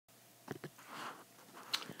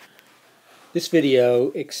This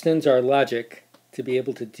video extends our logic to be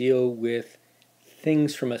able to deal with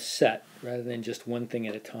things from a set rather than just one thing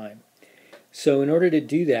at a time. So in order to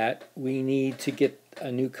do that, we need to get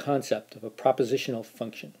a new concept of a propositional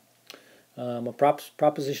function. A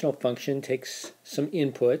propositional function takes some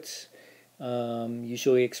inputs,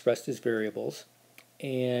 usually expressed as variables,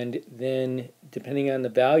 and then depending on the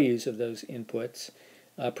values of those inputs,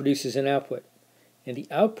 produces an output. And the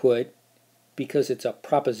output, because it's a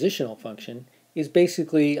propositional function, is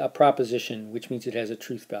basically a proposition, which means it has a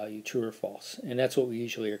truth value, true or false. And that's what we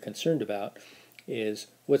usually are concerned about, is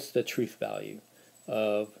what's the truth value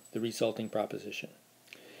of the resulting proposition.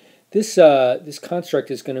 This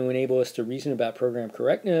construct is going to enable us to reason about program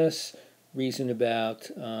correctness, reason about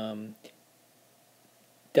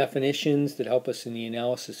definitions that help us in the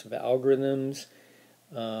analysis of algorithms,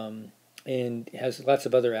 and has lots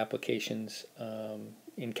of other applications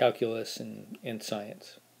in calculus and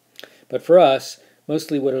science. But for us,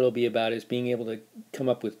 mostly what it'll be about is being able to come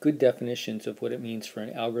up with good definitions of what it means for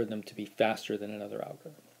an algorithm to be faster than another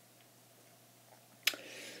algorithm.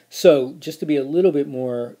 So just to be a little bit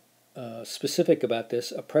more specific about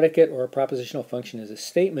this, a predicate or a propositional function is a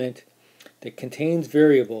statement that contains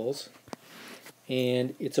variables,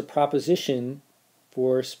 and it's a proposition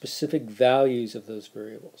for specific values of those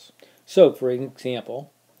variables. So for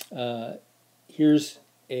example, here's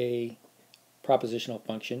a propositional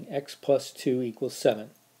function, x plus 2 equals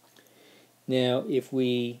 7. Now if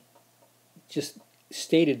we just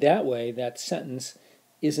state it that way, that sentence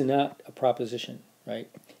is not a proposition, right?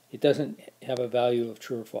 It doesn't have a value of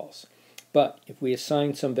true or false. But if we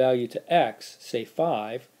assign some value to x, say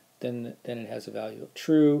 5, then it has a value of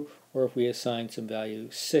true, or if we assign some value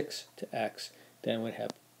 6 to x, then it would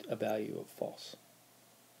have a value of false.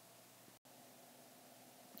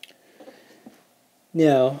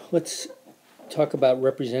 Now let's talk about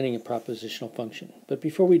representing a propositional function. But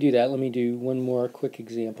before we do that, let me do one more quick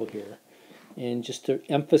example here, and just to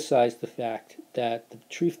emphasize the fact that the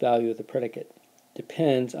truth value of the predicate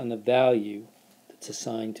depends on the value that's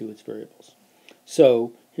assigned to its variables.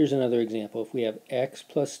 So here's another example. If we have x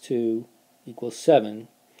plus 2 equals 7,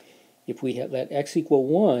 if we let x equal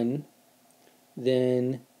 1,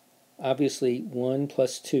 then obviously 1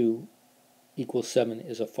 plus 2 equals 7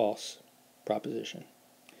 is a false proposition.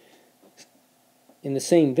 In the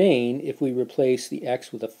same vein, if we replace the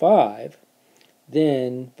x with a 5,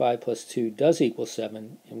 then 5 plus 2 does equal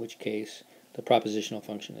 7, in which case the propositional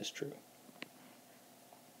function is true.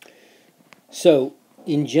 So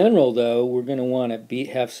in general, though, we're going to want to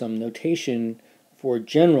have some notation for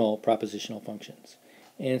general propositional functions.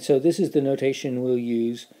 And so this is the notation we'll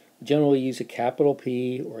use. We generally use a capital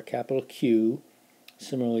P or a capital Q,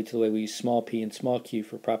 similarly to the way we use small p and small q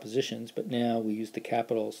for propositions, but now we use the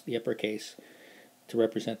capitals, the uppercase, to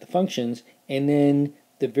represent the functions, and then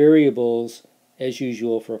the variables, as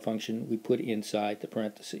usual for a function, we put inside the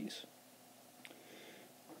parentheses.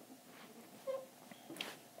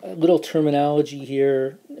 A little terminology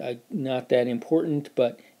here, not that important,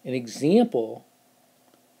 but an example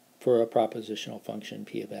for a propositional function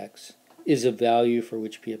p of x is a value for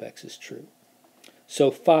which p of x is true. So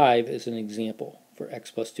 5 is an example for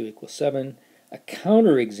x plus 2 equals 7. A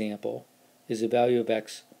counterexample is a value of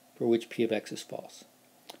x for which p of x is false.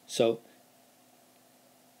 So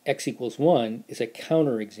x equals 1 is a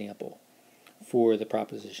counterexample for the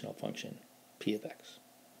propositional function p of x.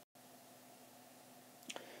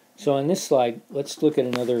 So on this slide, let's look at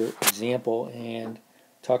another example and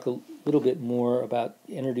talk a little bit more about,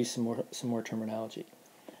 introduce some more terminology.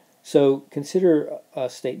 So consider a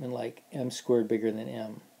statement like m squared bigger than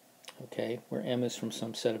m, okay, where m is from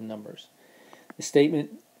some set of numbers. The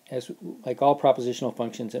statement, like all propositional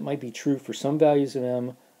functions, it might be true for some values of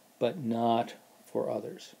m, but not for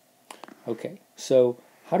others. Okay, so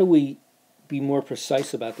how do we be more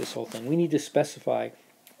precise about this whole thing? We need to specify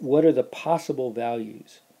what are the possible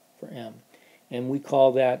values for m, and we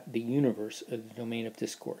call that the universe of the domain of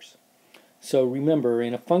discourse. So remember,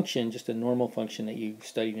 in a function, just a normal function that you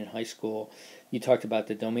studied in high school, you talked about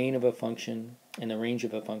the domain of a function and the range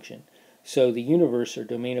of a function. So the universe or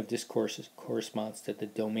domain of discourse corresponds to the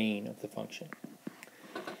domain of the function.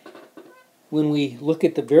 When we look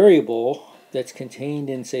at the variable that's contained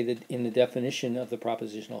in, say, in the definition of the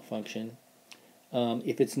propositional function,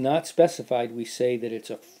 if it's not specified, we say that it's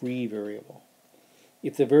a free variable.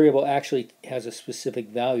 If the variable actually has a specific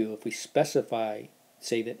value, if we specify,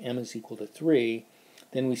 say that m is equal to 3,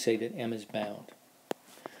 then we say that m is bound.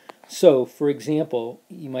 So, for example,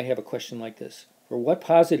 you might have a question like this. For what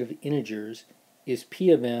positive integers is p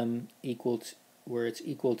of m equal to, where it's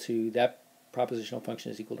equal to, that propositional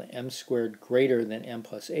function is equal to m squared greater than m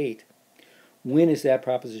plus 8, when is that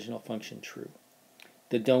propositional function true?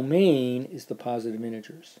 The domain is the positive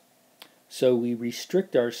integers. So we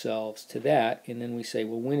restrict ourselves to that, and then we say,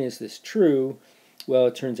 well, when is this true? Well,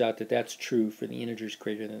 it turns out that that's true for the integers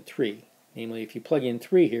greater than 3. Namely, if you plug in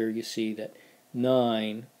 3 here, you see that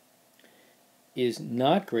 9 is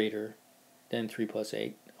not greater than 3 plus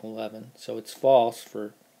 8, 11. So it's false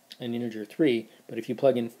for an integer 3. But if you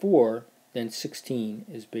plug in 4, then 16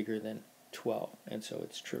 is bigger than 12, and so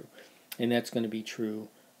it's true. And that's going to be true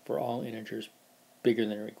for all integers bigger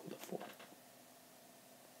than or equal to 4.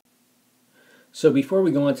 So before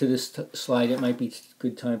we go on to this slide, it might be a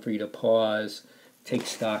good time for you to pause, take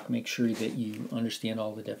stock, make sure that you understand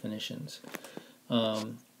all the definitions.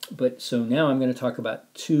 So now I'm going to talk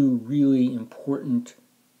about two really important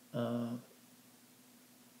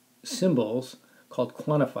symbols called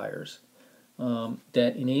quantifiers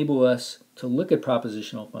that enable us to look at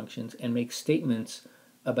propositional functions and make statements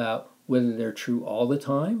about whether they're true all the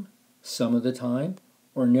time, some of the time,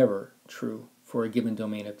 or never true for a given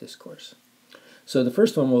domain of discourse. So the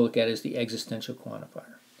first one we'll look at is the existential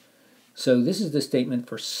quantifier. So this is the statement: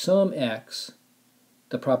 for some x,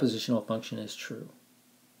 the propositional function is true.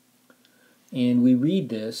 And we read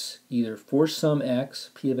this either for some x,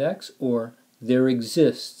 p of x, or there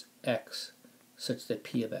exists x such that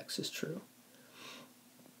p of x is true.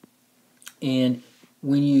 And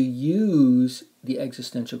when you use the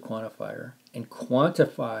existential quantifier and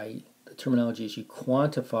quantify, the terminology is you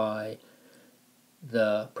quantify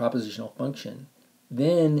the propositional function,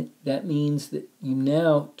 then that means that you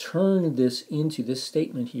now turn this into this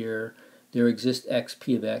statement here, there exists x,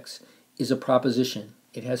 p of x, is a proposition.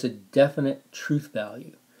 It has a definite truth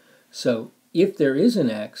value. So if there is an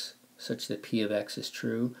x such that p of x is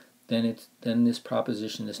true, then this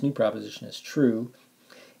proposition, this new proposition, is true.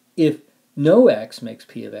 If no x makes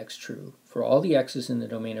p of x true, for all the x's in the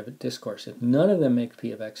domain of a discourse, if none of them make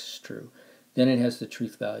p of x true, then it has the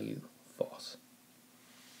truth value false.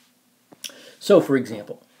 So for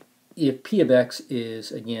example, if p of x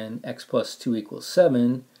is, again, x plus 2 equals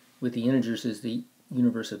 7, with the integers as the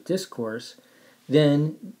universe of discourse,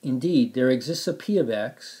 then indeed there exists a p of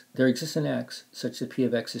x, there exists an x such that p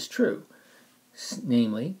of x is true,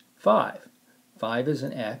 namely 5. 5 is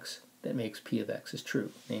an x that makes p of x is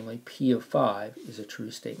true, namely p of 5 is a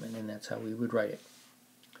true statement, and that's how we would write it.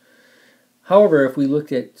 However, if we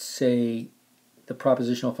looked at, say, the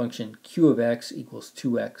propositional function q of x equals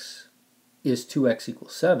 2x is 2x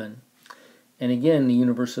equals 7, and again the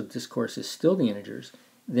universe of discourse is still the integers,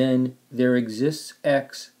 then there exists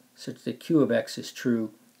x such that q of x is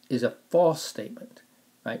true is a false statement,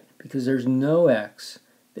 right? Because there's no x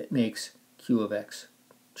that makes q of x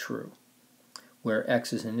true, where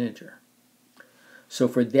x is an integer. So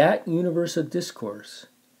for that universe of discourse,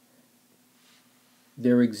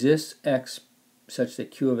 there exists x such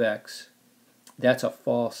that q of x, that's a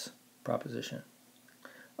false proposition.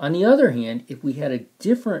 On the other hand, if we had a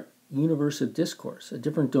different universe of discourse, a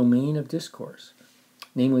different domain of discourse,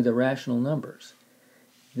 namely the rational numbers,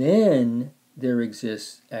 then there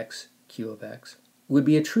exists x, q of x, would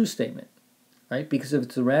be a true statement, right? Because if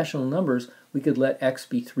it's the rational numbers, we could let x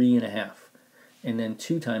be 3.5, and then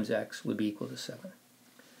 2 times x would be equal to 7.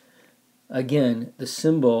 Again, the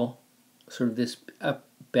symbol, sort of this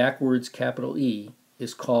backwards capital E,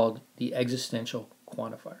 is called the existential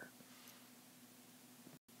quantifier.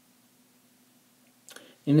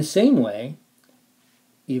 In the same way,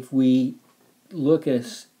 if we look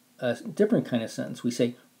at a different kind of sentence, we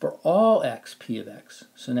say for all x, p of x.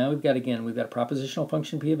 So now we've got a propositional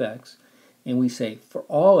function p of x, and we say for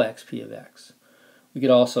all x, p of x. We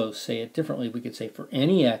could also say it differently. We could say for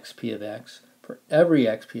any x, p of x, for every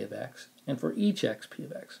x, p of x, and for each x, p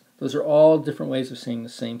of x. Those are all different ways of saying the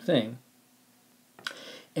same thing.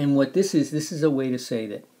 And what this is a way to say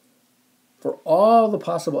that for all the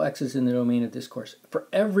possible x's in the domain of discourse, for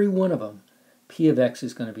every one of them, p of x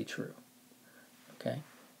is going to be true. Okay?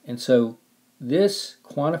 And so this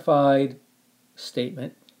quantified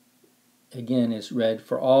statement, again, is read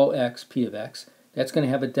for all x, p of x. That's going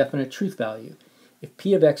to have a definite truth value. If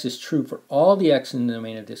p of x is true for all the x in the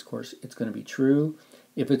domain of discourse, it's going to be true.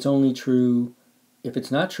 If it's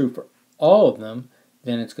not true for all of them,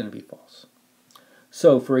 then it's going to be false.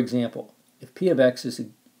 So, for example, if p of x is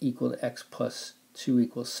equal to x plus 2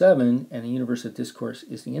 equals 7, and the universe of discourse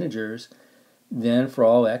is the integers, then for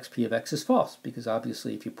all x, p of x is false, because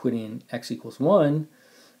obviously if you put in x equals 1,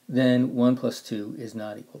 then 1 plus 2 is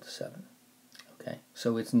not equal to 7. Okay,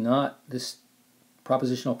 so it's not, this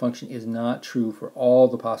propositional function is not true for all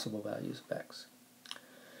the possible values of x.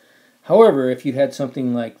 However, if you had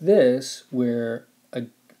something like this, where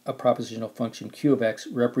a propositional function q of x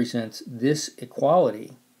represents this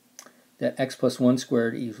equality, that x plus 1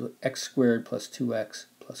 squared equals x squared plus 2x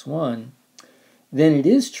plus 1, then it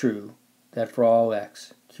is true that for all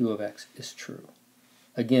x, q of x is true.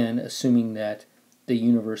 Again, assuming that the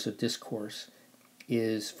universe of discourse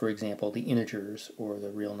is, for example, the integers or the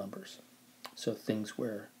real numbers. So things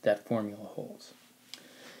where that formula holds.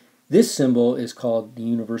 This symbol is called the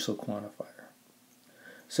universal quantifier.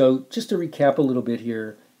 So just to recap a little bit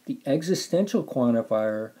here, the existential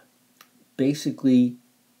quantifier basically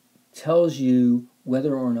tells you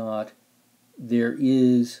whether or not there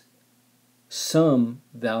is some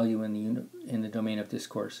value in the domain of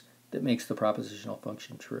discourse that makes the propositional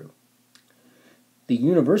function true. The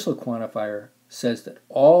universal quantifier says that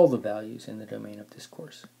all the values in the domain of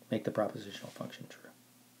discourse make the propositional function true.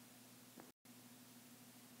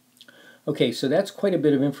 Okay, so that's quite a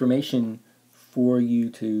bit of information for you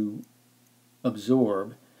to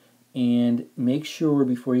absorb, and make sure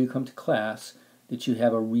before you come to class that you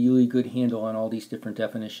have a really good handle on all these different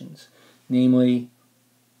definitions. Namely,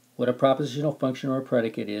 what a propositional function or a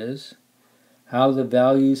predicate is, how the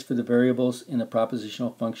values for the variables in the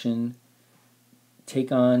propositional function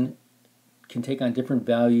can take on different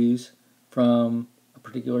values from a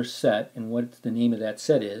particular set, and what the name of that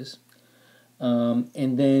set is,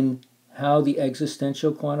 and then how the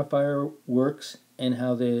existential quantifier works and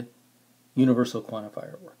how the universal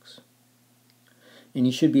quantifier works. And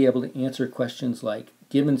you should be able to answer questions like,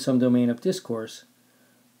 given some domain of discourse,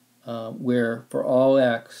 where for all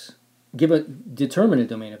x, determine a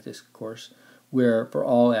domain of discourse where for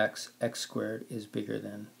all x, x squared is bigger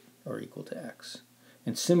than or equal to x.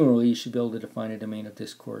 And similarly, you should be able to define a domain of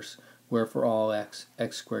discourse where for all x,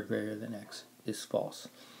 x squared greater than x is false.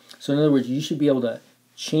 So in other words, you should be able to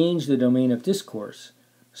change the domain of discourse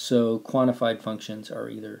so quantified functions are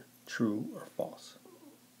either true or false.